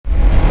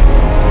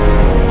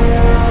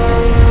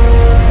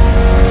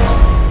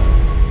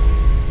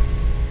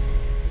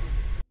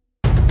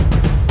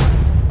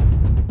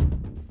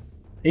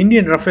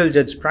Indian Rafale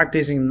Jets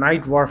practicing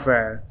night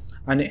warfare,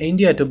 and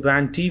India to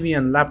ban TV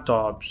and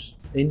laptops.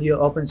 India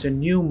opens a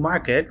new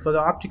market for the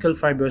optical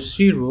fiber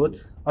sea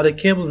route or the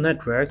cable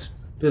networks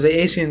to the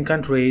Asian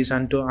countries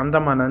and to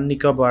Andaman and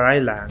Nicobar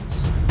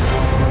Islands.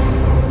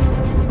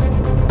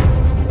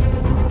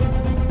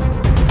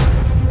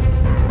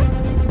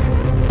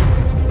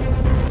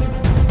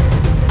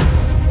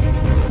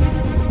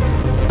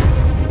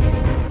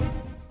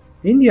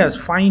 India's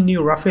 5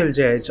 new Rafale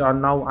jets are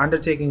now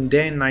undertaking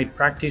day and night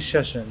practice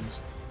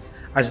sessions,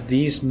 as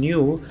these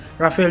new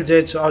Rafale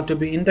jets are to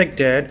be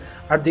inducted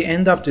at the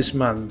end of this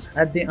month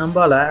at the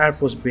Ambala Air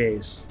Force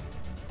base.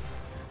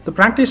 The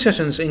practice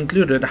sessions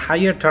included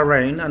higher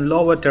terrain and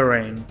lower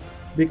terrain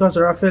because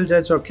the Rafale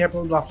jets are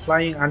capable of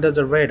flying under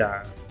the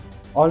radar.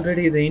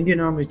 Already the Indian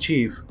Army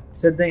Chief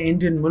said the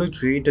Indian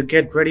military to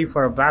get ready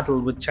for a battle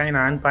with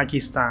China and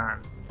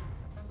Pakistan.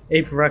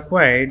 If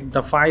required,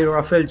 the 5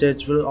 Rafale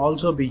jets will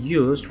also be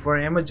used for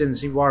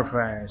emergency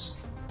warfare.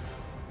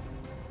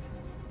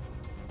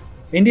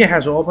 India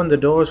has opened the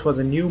doors for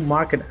the new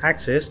market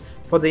access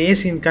for the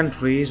Asian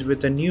countries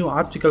with a new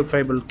optical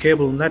fiber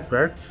cable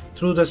network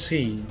through the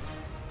sea.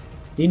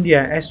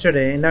 India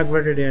yesterday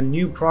inaugurated a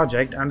new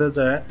project under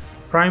the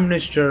Prime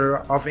Minister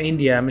of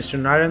India,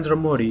 Mr. Narendra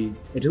Modi,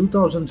 a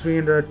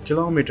 2,300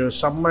 km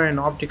submarine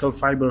optical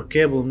fiber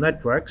cable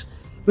networks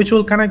which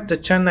will connect the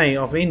Chennai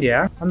of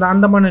India and the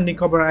Andaman and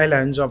Nicobar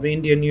Islands of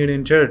Indian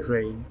Union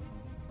Territory.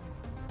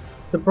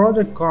 The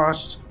project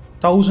cost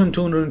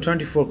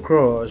 1,224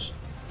 crores,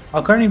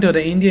 according to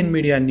the Indian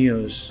media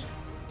news.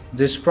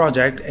 This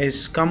project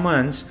is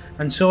commenced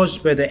and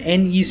sourced by the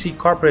NEC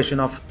Corporation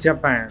of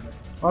Japan,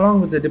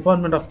 along with the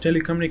Department of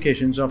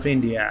Telecommunications of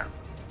India.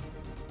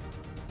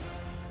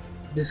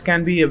 This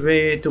can be a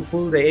way to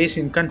pull the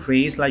Asian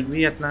countries like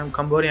Vietnam,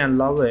 Cambodia and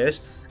Laos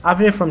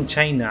away from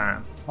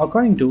China,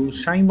 according to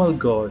Shaimal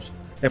Ghosh,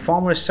 a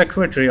former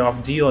secretary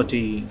of DOT.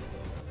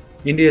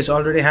 India is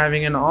already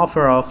having an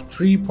offer of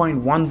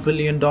 $3.1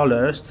 billion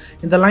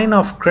in the line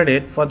of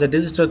credit for the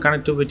digital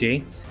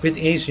connectivity with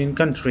Asian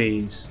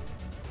countries.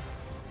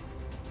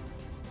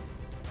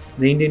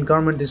 The Indian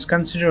government is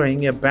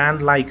considering a ban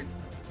like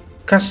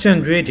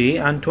custom duty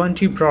on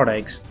 20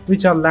 products,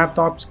 which are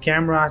laptops,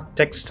 camera,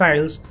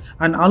 textiles,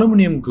 and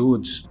aluminum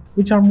goods,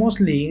 which are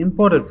mostly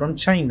imported from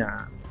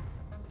China.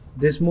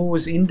 This move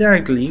is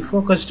indirectly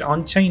focused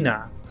on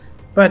China,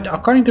 but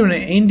according to an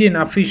Indian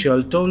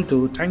official told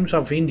to Times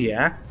of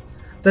India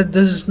that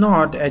this is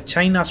not a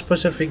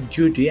China-specific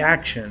duty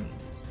action.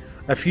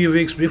 A few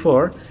weeks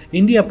before,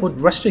 India put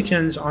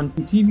restrictions on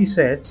TV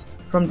sets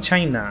from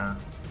China.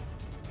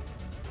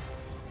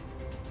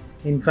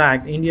 In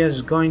fact, India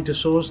is going to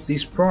source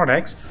these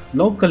products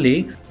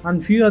locally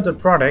and few other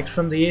products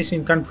from the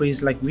Asian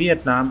countries like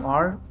Vietnam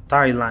or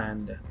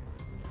Thailand.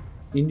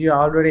 India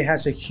already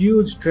has a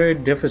huge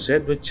trade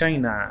deficit with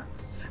China,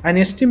 an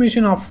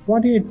estimation of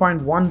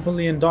 $48.1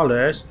 billion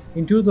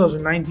in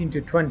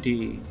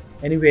 2019-20.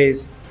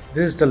 Anyways,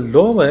 this is the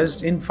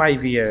lowest in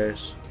 5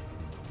 years.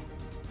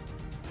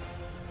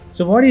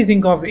 So what do you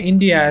think of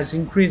India's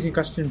increasing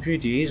custom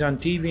duties on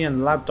TV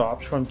and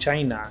laptops from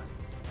China?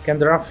 Can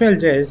the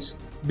Rafale Jets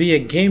be a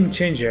game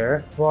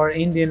changer for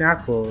Indian Air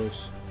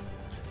Force?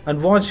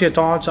 And what's your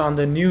thoughts on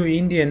the new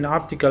Indian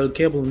optical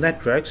cable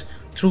networks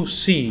through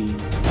sea?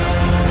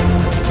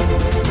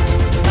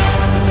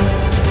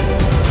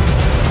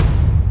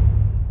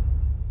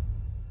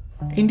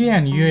 India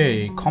and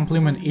UAE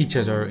complement each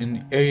other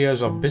in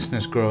areas of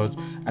business growth,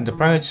 and the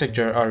private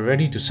sector are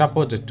ready to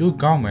support the two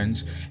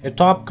governments, a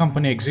top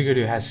company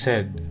executive has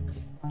said.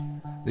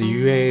 The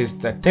UAE is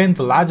the 10th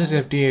largest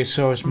FDI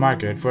source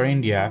market for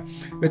India,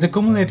 with the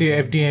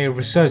cumulative FDI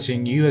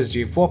researching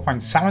USD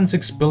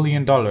 $4.76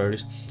 billion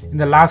in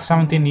the last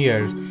 17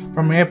 years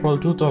from April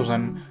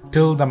 2000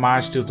 till the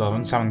March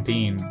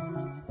 2017.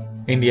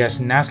 India's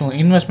National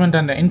Investment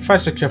and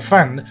Infrastructure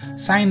Fund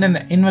signed an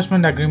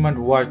investment agreement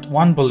worth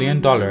 $1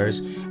 billion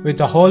with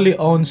the wholly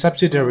owned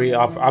subsidiary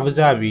of Abu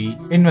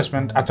Dhabi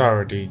Investment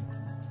Authority.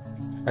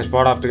 As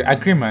part of the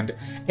agreement,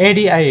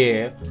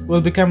 ADIA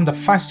will become the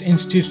first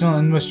institutional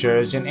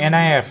investors in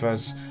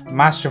NIF's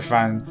Master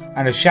Fund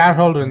and a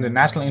shareholder in the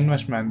National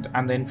Investment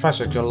and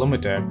Infrastructure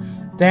Limited,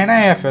 the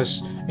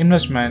NIF's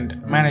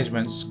investment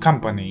management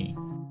company.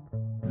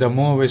 The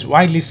move is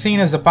widely seen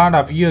as a part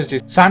of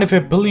USD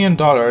 $75 billion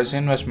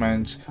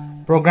investments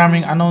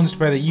programming announced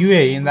by the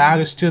UAE in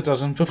August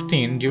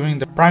 2015 during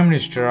the Prime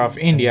Minister of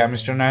India,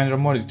 Mr. Narendra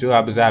Modi, to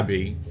Abu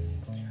Dhabi.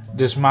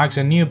 This marks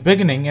a new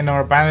beginning in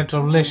our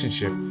bilateral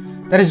relationship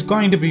that is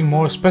going to be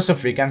more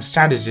specific and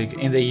strategic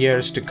in the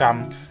years to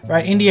come,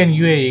 where India and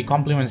UAE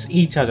complements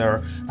each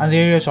other in the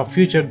areas of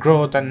future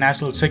growth and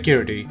national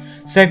security,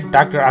 said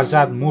Dr.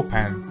 Azad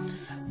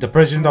Mupen, the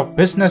president of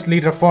Business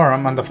Leader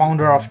Forum and the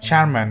founder of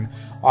chairman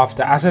of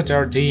the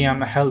Asseter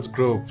DM Health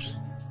Groups.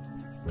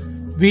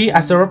 We,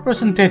 as the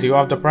representative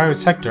of the private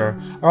sector,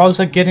 are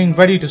also getting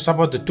ready to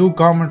support the two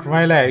governments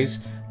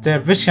realize their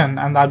vision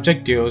and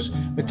objectives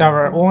with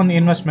our own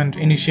investment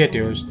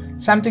initiatives,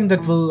 something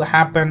that will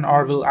happen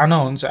or will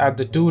announce at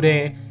the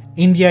 2-day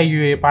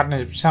India-UAE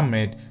Partnership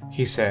Summit,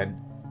 he said.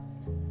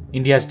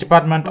 India's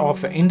Department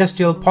of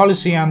Industrial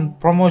Policy and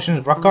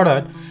Promotion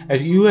recorded a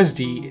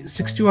USD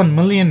 $61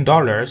 million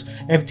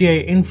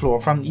FDI inflow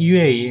from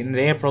UAE in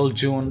the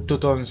April-June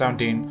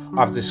 2017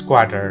 of this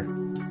quarter.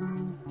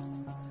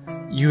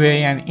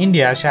 UAE and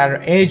India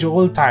share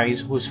age-old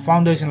ties whose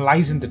foundation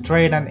lies in the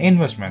trade and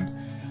investment.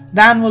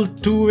 The annual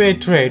two-way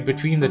trade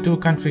between the two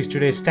countries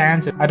today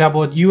stands at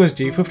about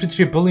USD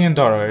 $53 billion,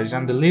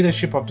 and the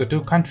leadership of the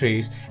two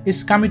countries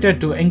is committed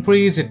to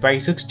increase it by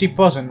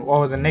 60%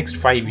 over the next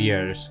 5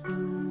 years.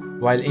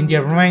 While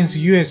India remains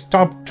UAE's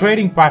top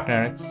trading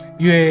partner,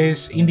 UAE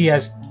is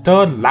India's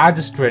third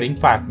largest trading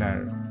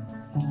partner.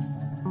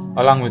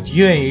 Along with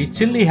UAE,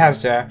 Chile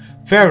has a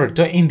favor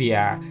to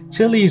India.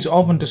 Chile is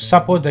open to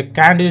support the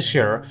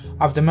candidature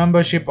of the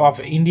membership of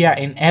India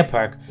in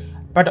APEC,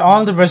 but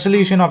all the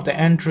resolution of the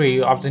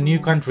entry of the new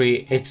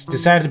country is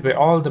decided by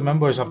all the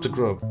members of the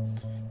group.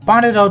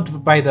 Pointed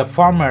out by the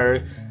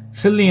former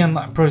Chilean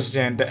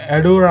President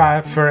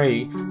Eduardo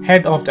Frei,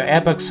 head of the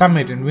APEC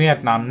summit in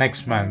Vietnam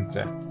next month.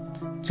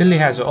 Chile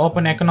has an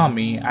open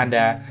economy and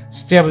a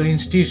stable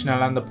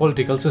institutional and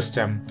political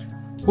system,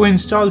 who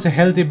installs a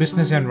healthy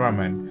business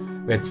environment.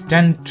 With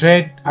 10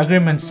 trade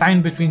agreements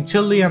signed between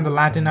Chile and the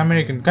Latin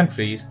American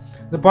countries,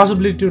 the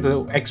possibility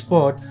to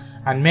export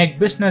and make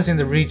business in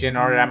the region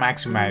are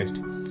maximized.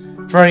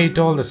 Frei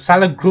told the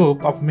select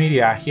group of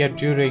media here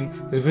during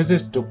his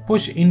visit to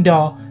push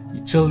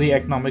Indo-Chile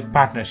economic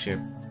partnership.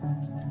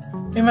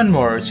 Even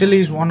more,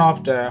 Chile is one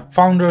of the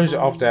founders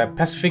of the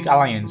Pacific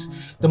Alliance,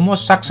 the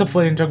most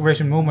successful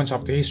integration movements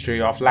of the history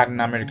of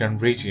Latin American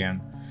region.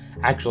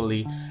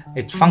 Actually,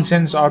 its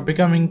functions are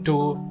becoming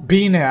to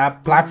be in a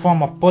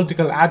platform of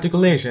political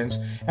articulations,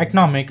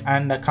 economic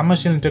and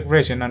commercial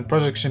integration and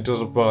projection to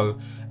the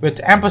world,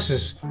 with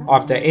emphasis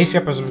of the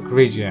Asia-Pacific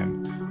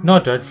region,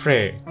 noted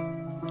Frei.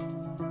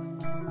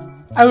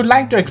 I would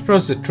like to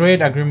express the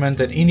trade agreement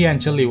that India and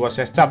Chile was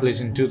established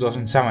in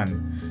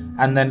 2007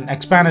 and then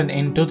expanded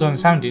in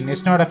 2017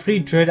 is not a free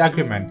trade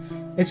agreement,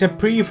 it's a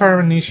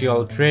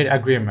preferential trade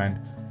agreement.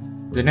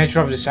 The nature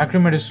of this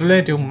agreement is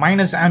relative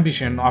minus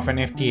ambition of an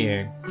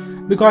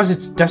FTA, because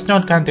it does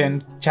not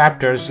contain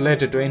chapters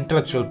related to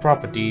intellectual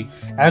property,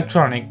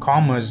 electronic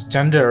commerce,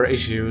 gender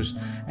issues,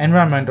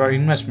 environment or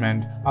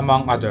investment,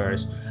 among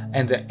others,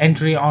 and the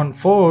entry on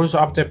force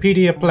of the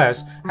PDA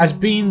Plus has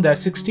been the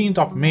 16th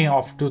of May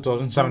of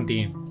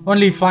 2017,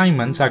 only 5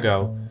 months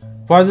ago.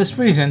 For this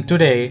reason,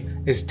 today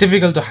it's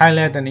difficult to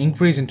highlight an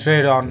increase in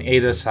trade on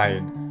either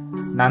side.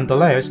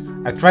 Nonetheless,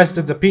 I trust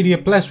that the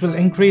PDA Plus will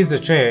increase the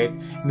trade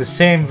in the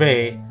same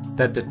way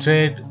that the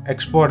trade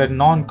exported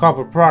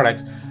non-copper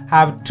products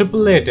have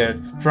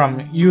triplated from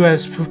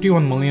US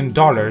 $51 million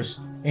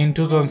in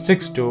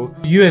 2006 to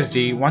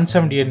USD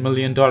 $178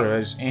 million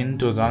in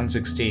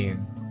 2016.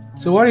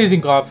 So what do you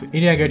think of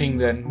India getting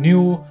the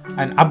new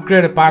and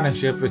upgraded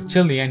partnership with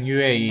Chile and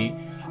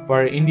UAE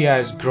for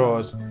India's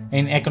growth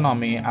in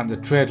economy and the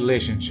trade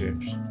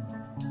relationships?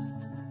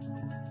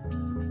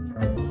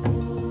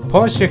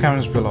 Post your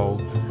comments below,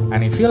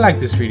 and if you like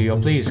this video,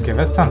 please give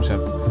a thumbs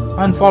up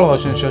and follow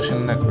us on social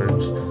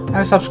networks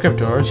and subscribe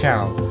to our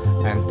channel.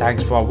 And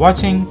thanks for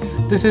watching.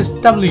 This is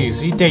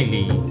WC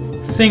Daily.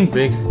 Think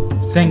big,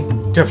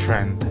 think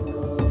different.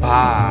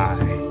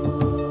 Bye.